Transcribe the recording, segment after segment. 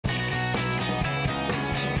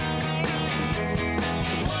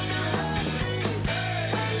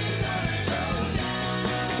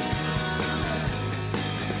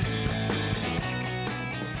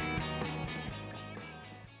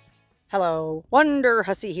Hello,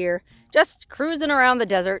 Wonderhussy here, just cruising around the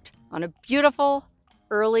desert on a beautiful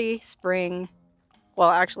early spring. Well,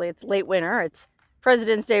 actually, it's late winter. It's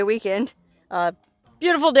President's Day weekend.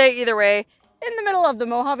 Beautiful day either way, in the middle of the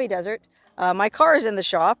Mojave Desert. My car's in the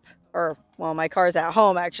shop, or, well, my car's at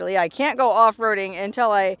home, actually. I can't go off-roading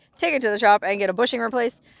until I take it to the shop and get a bushing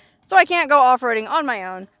replaced, so I can't go off-roading on my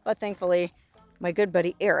own, but thankfully, my good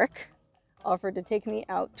buddy Eric offered to take me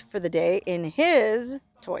out for the day in his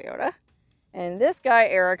Toyota. And this guy,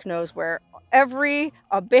 Eric, knows where every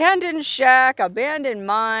abandoned shack, abandoned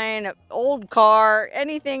mine, old car,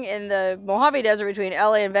 anything in the Mojave Desert between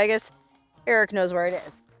LA and Vegas, Eric knows where it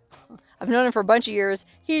is. I've known him for a bunch of years.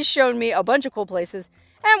 He's shown me a bunch of cool places.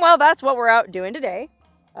 And, well, that's what we're out doing today.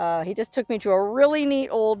 He just took me to a really neat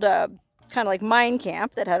old, kind of like mine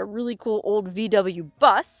camp that had a really cool old VW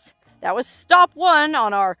bus. That was stop one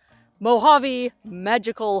on our Mojave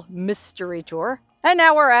Magical Mystery Tour. And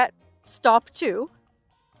now we're at stop 2,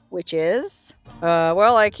 which is,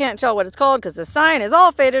 well, I can't tell what it's called because the sign is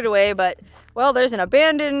all faded away, but, well, there's an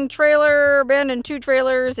abandoned trailer, abandoned 2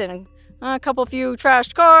 trailers, and a couple few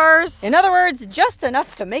trashed cars. In other words, just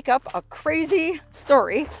enough to make up a crazy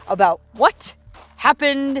story about what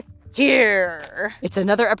happened here. It's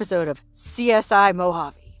another episode of CSI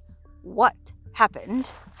Mojave. What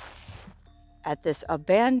happened at this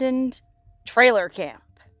abandoned trailer camp?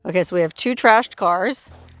 Okay, so we have 2 trashed cars.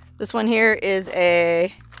 This one here is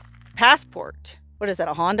a Passport. What is that,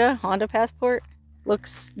 a Honda? Honda Passport?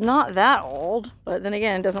 Looks not that old, but then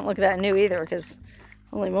again, it doesn't look that new either because,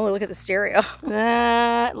 holy moly, look at the stereo.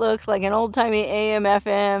 That looks like an old-timey AM,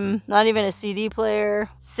 FM, not even a CD player.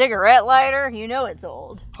 Cigarette lighter? You know it's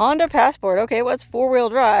old. Honda Passport. Okay, what's 4-wheel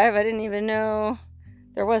drive? I didn't even know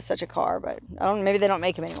there was such a car, but maybe they don't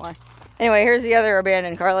make them anymore. Anyway, here's the other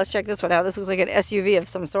abandoned car. Let's check this one out. This looks like an SUV of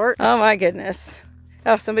some sort. Oh my goodness.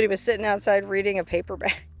 Oh, somebody was sitting outside reading a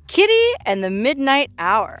paperback. Kitty and the Midnight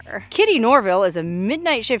Hour. Kitty Norville is a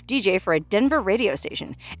midnight shift DJ for a Denver radio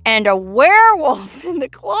station and a werewolf in the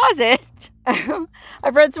closet.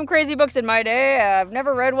 I've read some crazy books in my day. I've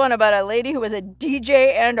never read one about a lady who was a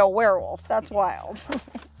DJ and a werewolf. That's wild.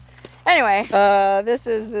 Anyway, this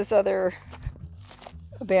is this other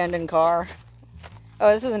abandoned car.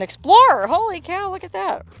 Oh, this is an Explorer. Holy cow, look at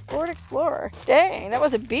that. Ford Explorer. Dang, that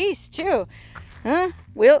was a beast too. Huh?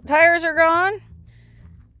 Wheel tires are gone.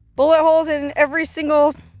 Bullet holes in every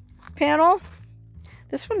single panel.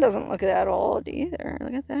 This one doesn't look that old either.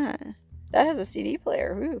 Look at that. That has a CD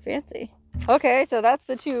player. Ooh, fancy. Okay, so that's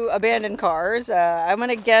the 2 abandoned cars. I'm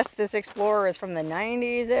gonna guess this Explorer is from the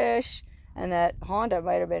 90s-ish, and that Honda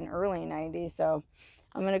might have been early 90s. So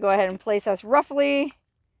I'm gonna go ahead and place us roughly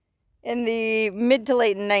in the mid to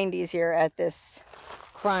late 90s here at this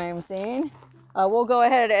crime scene. We'll go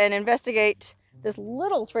ahead and investigate this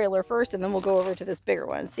little trailer first, and then we'll go over to this bigger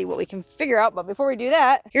one and see what we can figure out. But before we do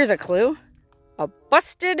that, here's a clue. A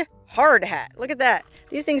busted hard hat. Look at that.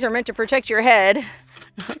 These things are meant to protect your head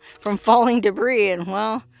from falling debris, and,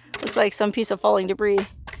 well, looks like some piece of falling debris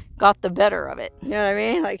got the better of it. You know what I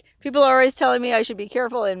mean? Like, people are always telling me I should be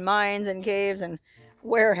careful in mines and caves and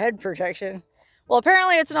wear head protection. Well,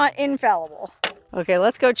 apparently it's not infallible. Okay,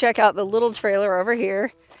 let's go check out the little trailer over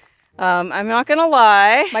here. I'm not gonna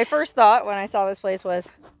lie, my first thought when I saw this place was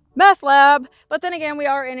meth lab, but then again, we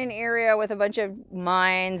are in an area with a bunch of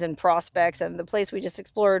mines and prospects, and the place we just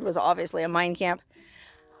explored was obviously a mine camp.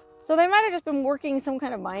 So they might have just been working some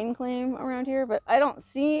kind of mine claim around here, but I don't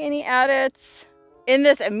see any adits in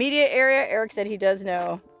this immediate area. Eric said he does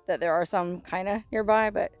know that there are some kind of nearby,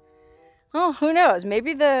 but, oh, who knows?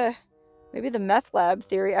 Maybe the meth lab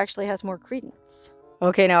theory actually has more credence.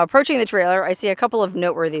 Okay, now approaching the trailer, I see a couple of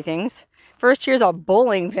noteworthy things. First, here's a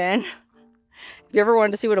bowling pin. If you ever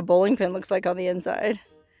wanted to see what a bowling pin looks like on the inside,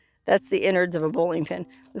 that's the innards of a bowling pin.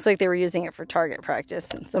 Looks like they were using it for target practice,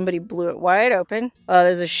 and somebody blew it wide open.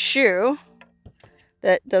 There's a shoe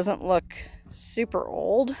that doesn't look super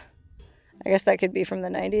old. I guess that could be from the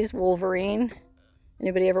 90s, Wolverine.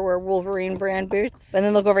 Anybody ever wear Wolverine brand boots? And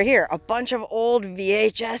then look over here, a bunch of old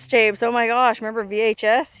VHS tapes. Oh my gosh, remember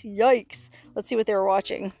VHS? Yikes. Let's see what they were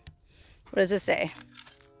watching. What does this say?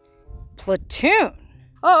 Platoon.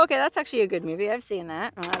 Oh, okay, that's actually a good movie. I've seen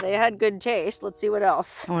that. They had good taste. Let's see what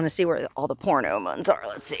else. I want to see where all the porno ones are.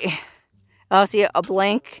 Let's see. Oh, see, a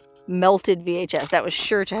blank melted VHS. That was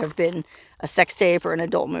sure to have been a sex tape or an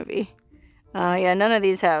adult movie. Yeah, none of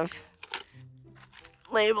these have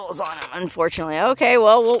labels on them, unfortunately. Okay,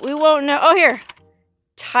 well, we won't know. Oh, here.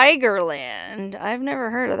 Tigerland. I've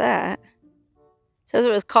never heard of that. It says it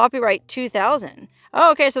was copyright 2000.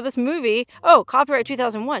 Oh, okay, so this movie, oh, copyright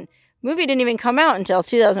 2001. Movie didn't even come out until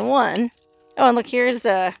 2001. Oh, and look, here's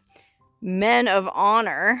Men of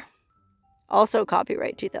Honor. Also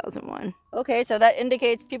copyright 2001. Okay, so that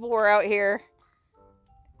indicates people were out here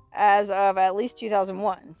as of at least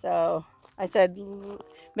 2001. So I said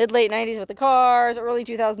mid-late 90s with the cars, early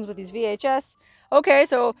 2000s with these VHS. Okay,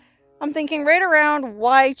 so I'm thinking right around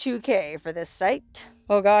Y2K for this site.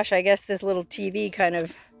 Oh gosh, I guess this little TV kind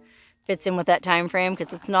of fits in with that time frame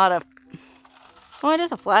because it's not a... Oh, it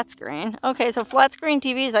is a flat screen. Okay, so flat screen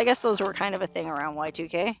TVs, I guess those were kind of a thing around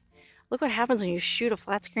Y2K. Look what happens when you shoot a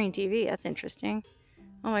flat screen TV. That's interesting.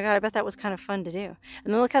 Oh my god, I bet that was kind of fun to do.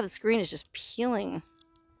 And then look how the screen is just peeling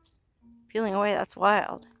away. That's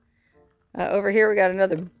wild. Over here we got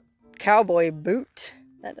another cowboy boot.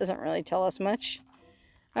 That doesn't really tell us much.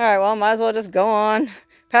 Alright, well, might as well just go on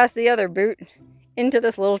past the other boot into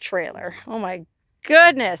this little trailer. Oh my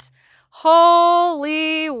goodness.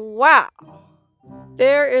 Holy wow.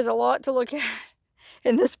 There is a lot to look at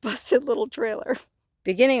in this busted little trailer.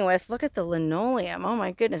 Beginning with, look at the linoleum. Oh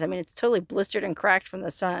my goodness. I mean, it's totally blistered and cracked from the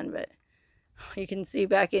sun, but you can see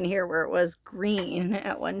back in here where it was green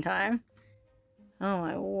at one time. Oh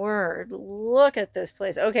my word. Look at this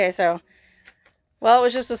place. Okay, so, well, it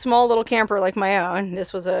was just a small little camper like my own.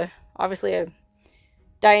 This was obviously a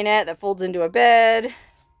dinette that folds into a bed.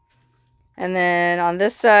 And then on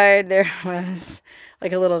this side, there was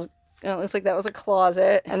like a little, it looks like that was a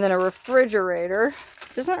closet. And then a refrigerator.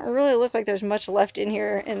 Doesn't really look like there's much left in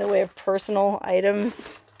here in the way of personal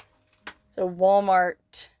items. So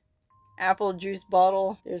Walmart apple juice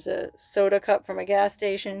bottle. There's a soda cup from a gas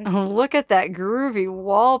station. Oh, look at that groovy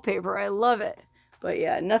wallpaper. I love it. But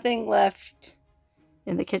yeah, nothing left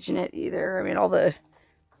in the kitchenette either. I mean, all the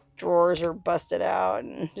drawers are busted out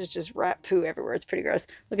and there's just rat poo everywhere. It's pretty gross.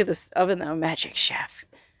 Look at this oven though. Magic Chef.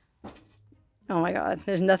 Oh my god.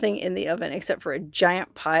 There's nothing in the oven except for a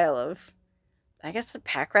giant pile of... I guess the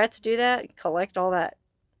pack rats do that. Collect all that.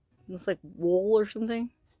 It's like wool or something.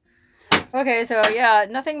 Okay, so yeah,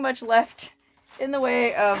 nothing much left in the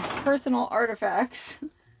way of personal artifacts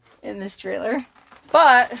in this trailer.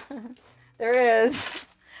 But there is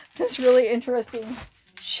this really interesting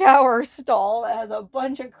shower stall that has a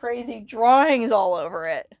bunch of crazy drawings all over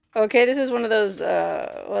it. Okay, this is one of those,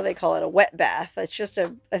 what do they call it? A wet bath. It's just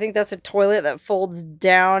I think that's a toilet that folds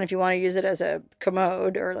down if you want to use it as a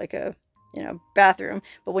commode or like a, you know, bathroom.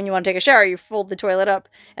 But when you want to take a shower, you fold the toilet up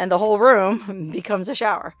and the whole room becomes a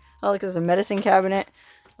shower. Oh, look, there's a medicine cabinet,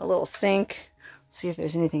 a little sink. Let's see if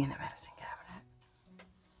there's anything in the medicine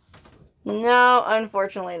cabinet. No,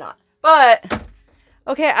 unfortunately not. But,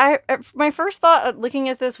 okay, my first thought looking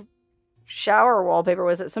at this shower wallpaper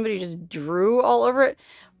was that somebody just drew all over it.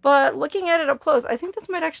 But looking at it up close, I think this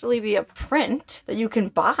might actually be a print that you can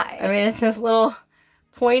buy. I mean, it's this little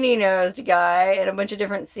pointy-nosed guy in a bunch of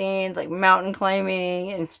different scenes, like mountain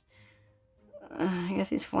climbing, and I guess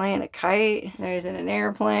he's flying a kite. There's in an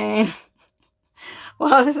airplane.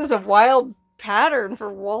 Wow, this is a wild pattern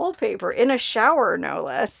for wallpaper in a shower, no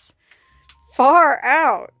less. Far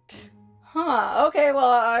out. Huh, okay, well,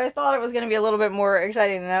 I thought it was going to be a little bit more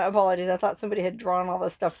exciting than that. Apologies, I thought somebody had drawn all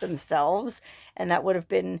this stuff themselves, and that would have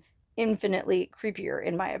been infinitely creepier,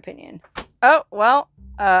 in my opinion. Oh, well,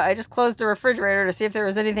 I just closed the refrigerator to see if there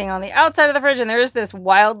was anything on the outside of the fridge, and there is this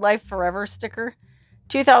Wildlife Forever sticker.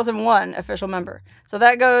 2001 official member. So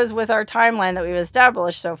that goes with our timeline that we've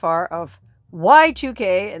established so far of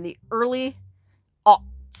Y2K and the early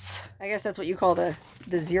aughts. I guess that's what you call the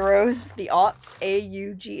zeros, the aughts,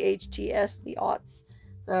 A-U-G-H-T-S, the aughts.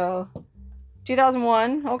 So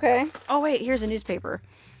 2001, okay. Oh wait, here's a newspaper.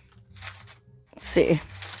 Let's see.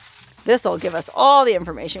 This'll give us all the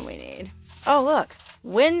information we need. Oh look,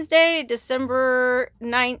 Wednesday, December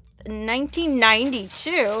 9th,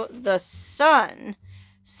 1992, The Sun.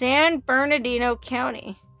 San Bernardino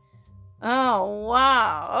County. Oh,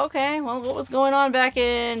 wow. Okay, well, what was going on back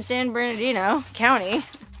in San Bernardino County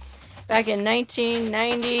back in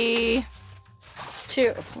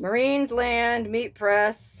 1992? Marines land, meat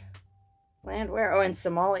press. Land where? Oh, in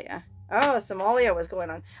Somalia. Oh, Somalia was going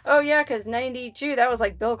on. Oh, yeah, because 92, that was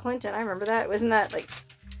like Bill Clinton. I remember that. Wasn't that like...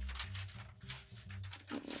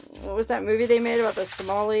 What was that movie they made about the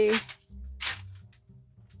Somali...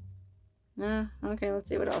 Okay, let's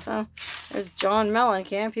see what else. Oh, there's John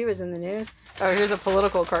Mellencamp. He was in the news. Oh, here's a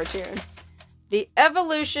political cartoon. The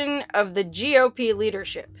evolution of the GOP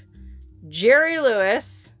leadership. Jerry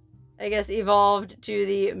Lewis, I guess, evolved to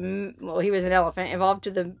the... Well, he was an elephant. Evolved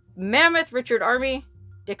to the mammoth Richard Army.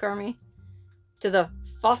 Dick Army. To the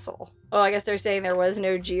fossil. Oh, I guess they're saying there was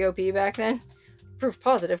no GOP back then. Proof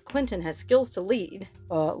positive. Clinton has skills to lead.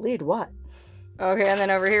 Lead what? Okay, and then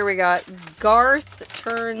over here we got Garth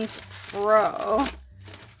turns pro.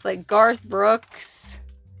 It's like Garth Brooks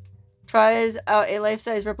Tries out a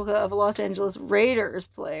life-size replica of a Los Angeles Raiders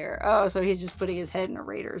player. Oh, so he's just putting his head in a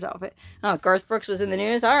Raiders outfit. Oh, Garth Brooks was in the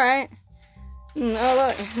news. All right.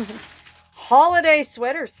 Oh, look. Holiday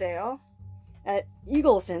sweater sale at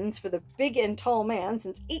Eagleson's for the big and tall man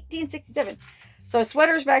since 1867. So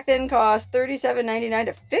sweaters back then cost $37.99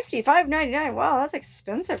 to $55.99. Wow, that's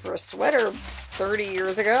expensive for a sweater 30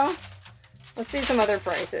 years ago. Let's see some other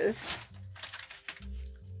prices.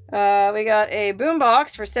 We got a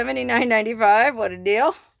boombox for $79.95. What a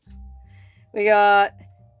deal. We got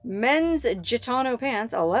men's Gitano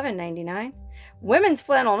pants, $11.99. Women's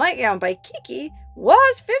flannel nightgown by Kiki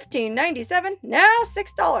was $15.97. Now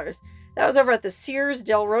 $6. That was over at the Sears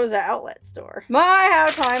Del Rosa outlet store. My, how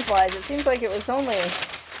time flies. It seems like it was only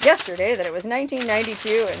yesterday that it was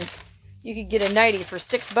 1992 and you could get a nightie for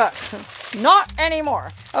 $6. Not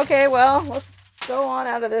anymore. Okay, well, let's go on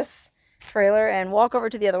out of this trailer and walk over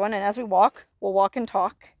to the other one. And as we walk, we'll walk and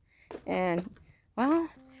talk. And, well,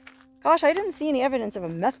 gosh, I didn't see any evidence of a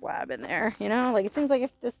meth lab in there. You know, like it seems like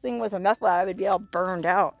if this thing was a meth lab, it'd be all burned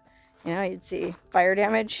out. You know, you'd see fire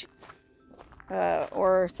damage.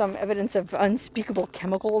 Or some evidence of unspeakable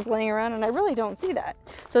chemicals laying around, and I really don't see that.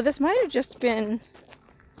 So this might have just been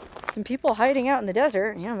some people hiding out in the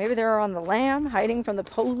desert. You know, maybe they were on the lam, hiding from the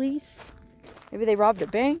police. Maybe they robbed a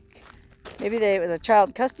bank. Maybe it was a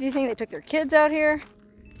child custody thing. They took their kids out here.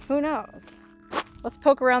 Who knows? Let's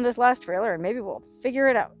poke around this last trailer, and maybe we'll figure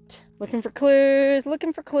it out. Looking for clues,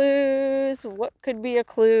 looking for clues. What could be a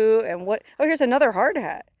clue, and what... Oh, here's another hard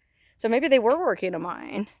hat. So maybe they were working a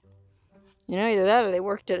mine. You know, either that or they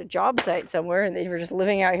worked at a job site somewhere and they were just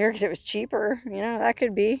living out here because it was cheaper. You know, that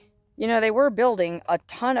could be. You know, they were building a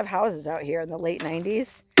ton of houses out here in the late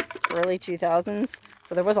 90s, early 2000s.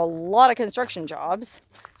 So there was a lot of construction jobs.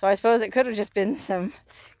 So I suppose it could have just been some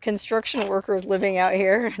construction workers living out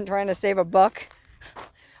here and trying to save a buck.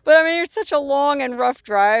 But I mean, it's such a long and rough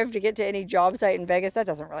drive to get to any job site in Vegas. That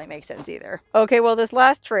doesn't really make sense either. Okay, well, this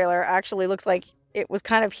last trailer actually looks like it was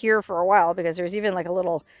kind of here for a while because there's even like a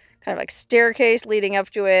little kind of like staircase leading up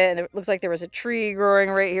to it, and it looks like there was a tree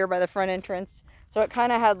growing right here by the front entrance. So it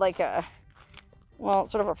kind of had like a, well,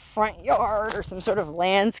 sort of a front yard or some sort of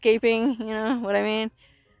landscaping, you know what I mean?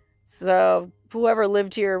 So whoever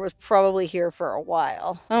lived here was probably here for a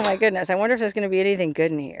while. Oh my goodness, I wonder if there's going to be anything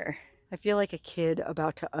good in here. I feel like a kid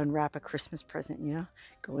about to unwrap a Christmas present, you know?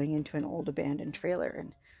 Going into an old abandoned trailer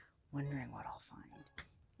and wondering what I'll find.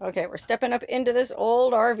 Okay, we're stepping up into this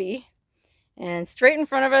old RV. And straight in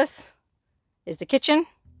front of us is the kitchen.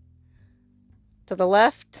 To the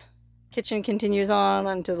left, kitchen continues on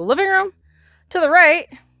into the living room. To the right,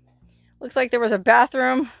 looks like there was a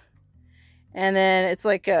bathroom. And then it's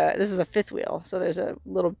like, this is a fifth wheel. So there's a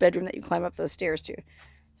little bedroom that you climb up those stairs to.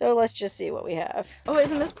 So let's just see what we have. Oh,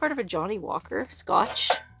 isn't this part of a Johnny Walker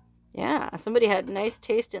scotch? Yeah, somebody had nice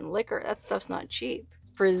taste in liquor. That stuff's not cheap.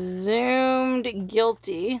 Presumed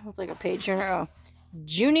guilty. Looks like a page turner. Oh,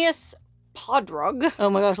 Junius Podrug. Oh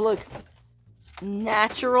my gosh, look.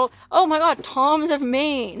 Natural. Oh my god, Tom's of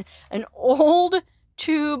Maine. An old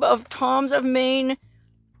tube of Tom's of Maine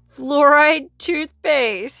fluoride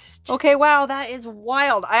toothpaste. Okay, wow, that is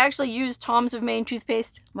wild. I actually use Tom's of Maine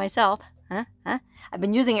toothpaste myself. I've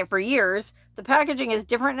been using it for years. The packaging is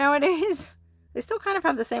different nowadays. They still kind of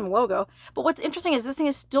have the same logo. But what's interesting is this thing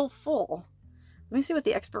is still full. Let me see what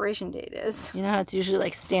the expiration date is. You know how it's usually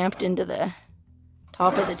like stamped into the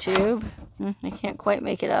top of the tube? I can't quite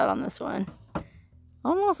make it out on this one.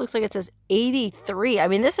 Almost looks like it says 83. I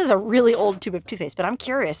mean, this is a really old tube of toothpaste, but I'm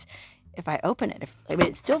curious if I open it. I mean,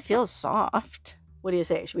 it still feels soft. What do you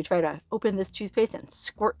say? Should we try to open this toothpaste and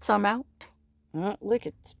squirt some out? Oh, look,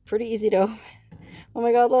 it's pretty easy to open. Oh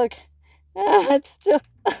my god, look. It's still...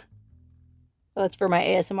 Oh, that's for my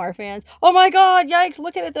ASMR fans. Oh my god, yikes,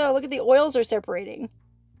 look at it though. Look at the oils are separating.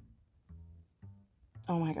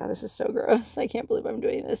 Oh my god, this is so gross. I can't believe I'm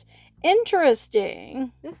doing this.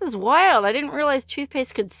 Interesting. This is wild. I didn't realize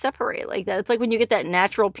toothpaste could separate like that. It's like when you get that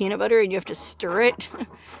natural peanut butter and you have to stir it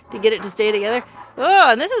to get it to stay together.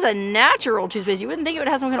 Oh, and this is a natural toothpaste. You wouldn't think it would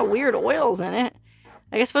have some kind of weird oils in it.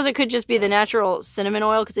 I suppose it could just be the natural cinnamon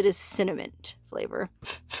oil because it is cinnamon flavor.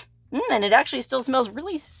 And it actually still smells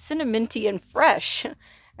really cinnamon-y and fresh.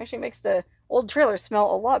 Actually makes the old trailer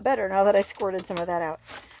smell a lot better now that I squirted some of that out.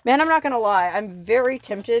 Man, I'm not going to lie. I'm very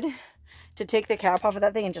tempted to take the cap off of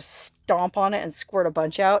that thing and just stomp on it and squirt a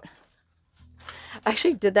bunch out. I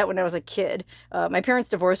actually did that when I was a kid. My parents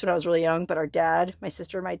divorced when I was really young, but our dad, my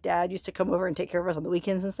sister and my dad used to come over and take care of us on the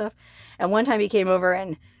weekends and stuff. And one time he came over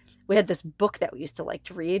and we had this book that we used to like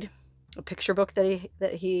to read. A picture book that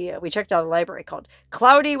we checked out of the library called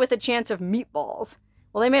Cloudy with a Chance of Meatballs.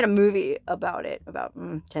 Well, they made a movie about it about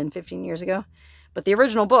 10, 15 years ago. But the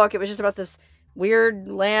original book, it was just about this weird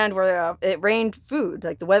land where it rained food.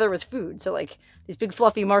 Like the weather was food. So like these big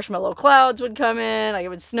fluffy marshmallow clouds would come in. Like it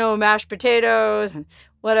would snow mashed potatoes and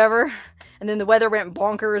whatever. And then the weather went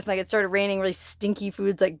bonkers and like it started raining really stinky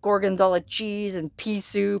foods like gorgonzola cheese and pea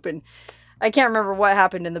soup. And I can't remember what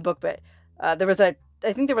happened in the book, but I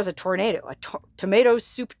think there was a tornado, a tomato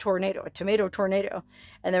soup tornado, a tomato tornado.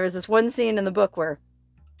 And there was this one scene in the book where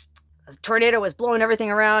a tornado was blowing everything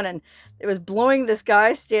around and it was blowing this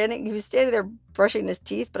guy he was standing there brushing his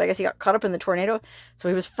teeth, but I guess he got caught up in the tornado. So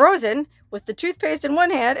he was frozen with the toothpaste in one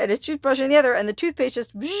hand and his toothbrush in the other, and the toothpaste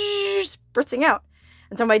just spritzing out.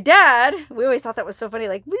 And so my dad, we always thought that was so funny,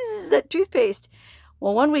 like, whiz, that toothpaste.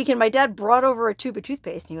 Well, one weekend my dad brought over a tube of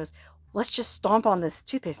toothpaste and he goes, let's just stomp on this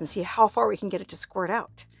toothpaste and see how far we can get it to squirt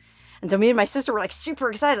out. And so me and my sister were like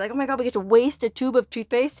super excited, like, oh my God, we get to waste a tube of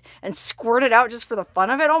toothpaste and squirt it out just for the fun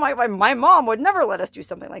of it. Oh my mom would never let us do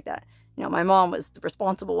something like that. You know, my mom was the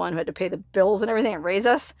responsible one who had to pay the bills and everything and raise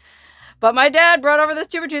us. But my dad brought over this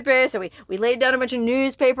tube of toothpaste, so we laid down a bunch of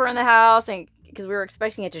newspaper in the house, and because we were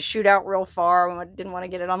expecting it to shoot out real far. We didn't want to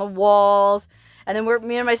get it on the walls. And then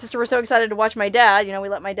me and my sister were so excited to watch my dad. You know, we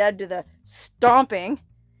let my dad do the stomping.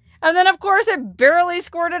 And then, of course, it barely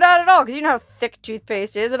squirted out at all, because you know how thick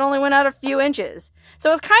toothpaste is. It only went out a few inches. So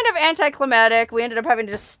it was kind of anticlimactic. We ended up having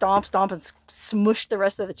to just stomp, and smush the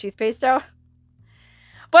rest of the toothpaste out.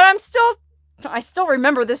 But I still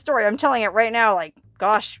remember this story. I'm telling it right now, like,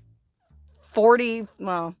 gosh,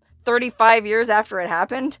 35 years after it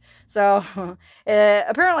happened. So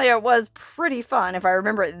apparently it was pretty fun if I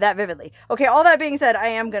remember it that vividly. Okay, all that being said, I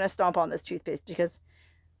am going to stomp on this toothpaste because,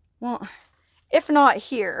 well, if not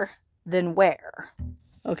here, then where?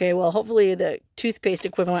 Okay, well, hopefully the toothpaste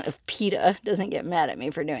equivalent of PETA doesn't get mad at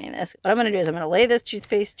me for doing this. What I'm going to do is I'm going to lay this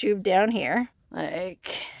toothpaste tube down here,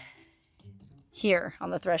 like here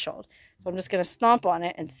on the threshold. So I'm just going to stomp on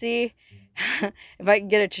it and see if I can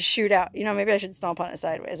get it to shoot out. You know, maybe I should stomp on it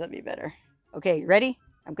sideways. That'd be better. Okay, you ready?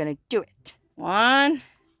 I'm going to do it. 1,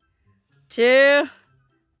 2,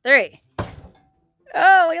 3.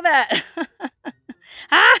 Oh, look at that.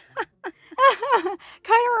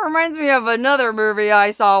 Kind of reminds me of another movie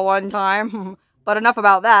I saw one time. But enough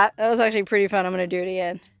about that. That was actually pretty fun. I'm going to do it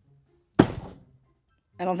again.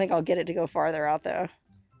 I don't think I'll get it to go farther out, though.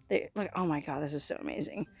 Look, oh my God, this is so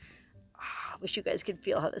amazing. Oh, I wish you guys could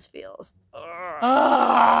feel how this feels.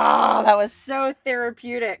 Oh, that was so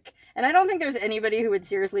therapeutic. And I don't think there's anybody who would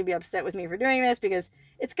seriously be upset with me for doing this because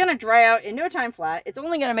it's going to dry out in no time flat. It's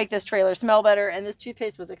only going to make this trailer smell better, and this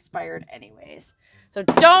toothpaste was expired anyways. So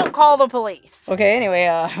don't call the police. Okay, anyway,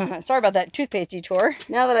 sorry about that toothpaste detour.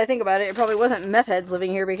 Now that I think about it, it probably wasn't meth heads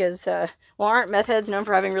living here because, well, aren't meth heads known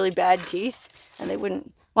for having really bad teeth? And they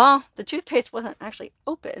wouldn't, well, the toothpaste wasn't actually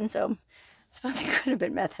open, so I suppose it could have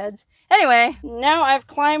been meth heads. Anyway, now I've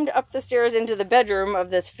climbed up the stairs into the bedroom of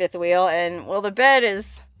this fifth wheel, and, well, the bed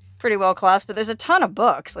is pretty well collapsed, but there's a ton of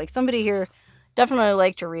books. Like, somebody here definitely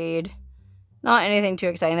liked to read. Not anything too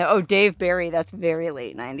exciting, though. Oh, Dave Barry, that's very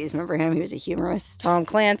late 90s. Remember him? He was a humorist. Tom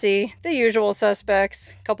Clancy, The Usual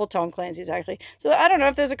Suspects. A couple Tom Clancy's, actually. So, I don't know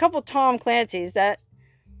if there's a couple Tom Clancy's. That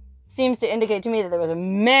seems to indicate to me that there was a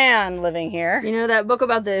man living here. You know, that book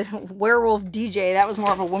about the werewolf DJ, that was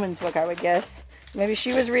more of a woman's book, I would guess. So maybe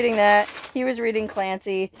she was reading that. He was reading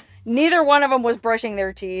Clancy. Neither one of them was brushing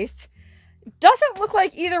their teeth. Doesn't look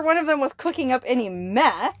like either one of them was cooking up any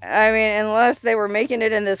meth. I mean, unless they were making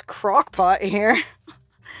it in this crock pot here.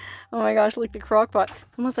 Oh my gosh, look, the crock pot.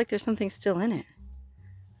 It's almost like there's something still in it.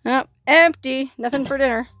 Nope, empty. Nothing for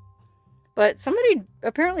dinner. But somebody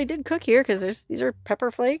apparently did cook here because these are pepper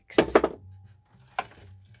flakes.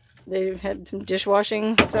 They had some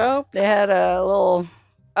dishwashing soap. They had a little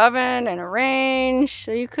oven and a range.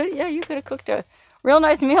 So you could have cooked a real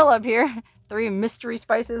nice meal up here. 3 mystery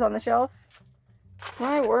spices on the shelf.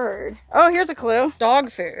 My word. Oh, here's a clue.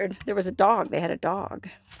 Dog food. There was a dog. They had a dog.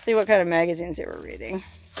 Let's see what kind of magazines they were reading.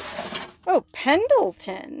 Oh,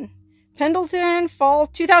 Pendleton. Pendleton, fall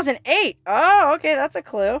 2008. Oh, okay, that's a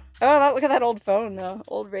clue. Oh, look at that old phone, though.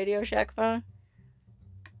 Old Radio Shack phone.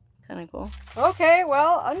 Kind of cool. Okay,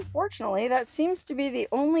 well, unfortunately, that seems to be the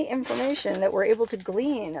only information that we're able to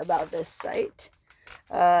glean about this site.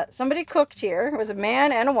 Somebody cooked here. It was a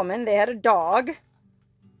man and a woman. They had a dog.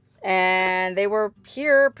 And they were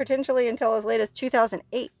here potentially until as late as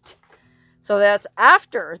 2008. So that's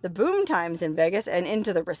after the boom times in Vegas and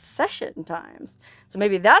into the recession times. So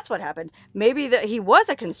maybe that's what happened. Maybe that he was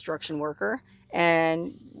a construction worker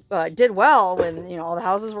and did well when, you know, all the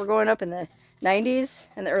houses were going up in the 90s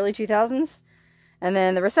and the early 2000s. And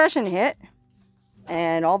then the recession hit.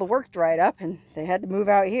 and all the work dried up, and they had to move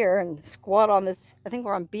out here and squat on this. I think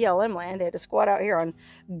we're on BLM land. They had to squat out here on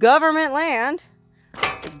government land,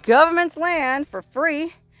 the government's land, for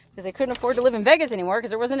free, because they couldn't afford to live in Vegas anymore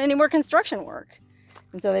because there wasn't any more construction work.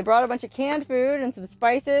 And so they brought a bunch of canned food and some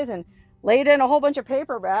spices and laid in a whole bunch of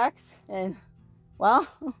paperbacks, and, well,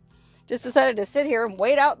 just decided to sit here and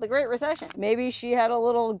wait out the Great Recession. Maybe she had a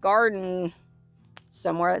little garden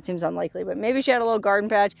somewhere. That seems unlikely, but maybe she had a little garden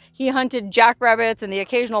patch. He hunted jackrabbits and the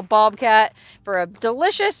occasional bobcat for a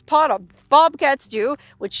delicious pot of bobcat stew,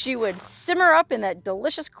 which she would simmer up in that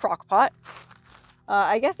delicious crock pot.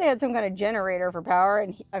 I guess they had some kind of generator for power,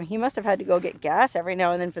 and he must have had to go get gas every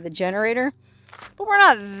now and then for the generator. But we're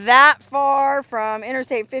not that far from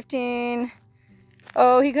Interstate 15.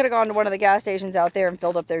 Oh, he could have gone to one of the gas stations out there and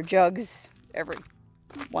filled up their jugs every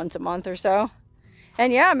once a month or so.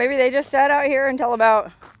 And yeah, maybe they just sat out here until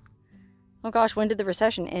about, oh gosh, when did the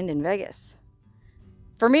recession end in Vegas?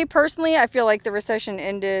 For me personally, I feel like the recession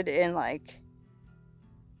ended in like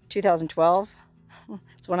 2012.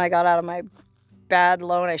 It's when I got out of my bad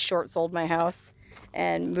loan. I short sold my house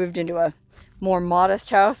and moved into a more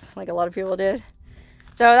modest house, like a lot of people did.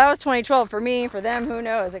 So that was 2012 for me. For them, who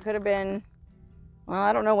knows? It could have been, well,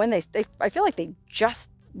 I don't know when they I feel like they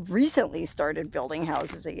just recently started building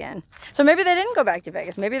houses again. So maybe they didn't go back to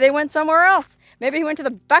Vegas. Maybe they went somewhere else. Maybe he went to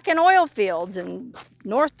the Bakken oil fields in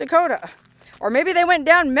North Dakota. Or maybe they went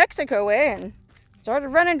down Mexico way and started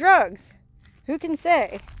running drugs. Who can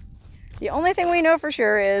say? The only thing we know for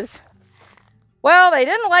sure is, well, they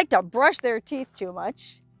didn't like to brush their teeth too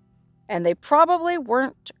much, and they probably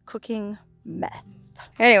weren't cooking meth.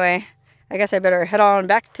 Anyway, I guess I better head on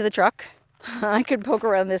back to the truck. I could poke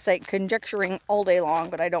around this site conjecturing all day long,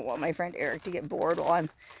 but I don't want my friend Eric to get bored while I'm,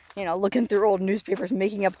 looking through old newspapers,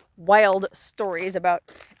 making up wild stories about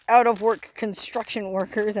out-of-work construction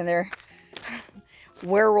workers and their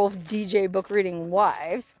werewolf DJ book reading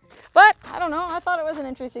wives. But, I don't know, I thought it was an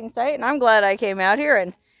interesting site, and I'm glad I came out here,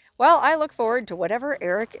 and, well, I look forward to whatever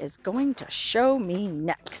Eric is going to show me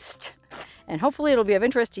next. And hopefully it'll be of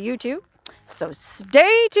interest to you too, so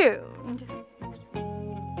stay tuned.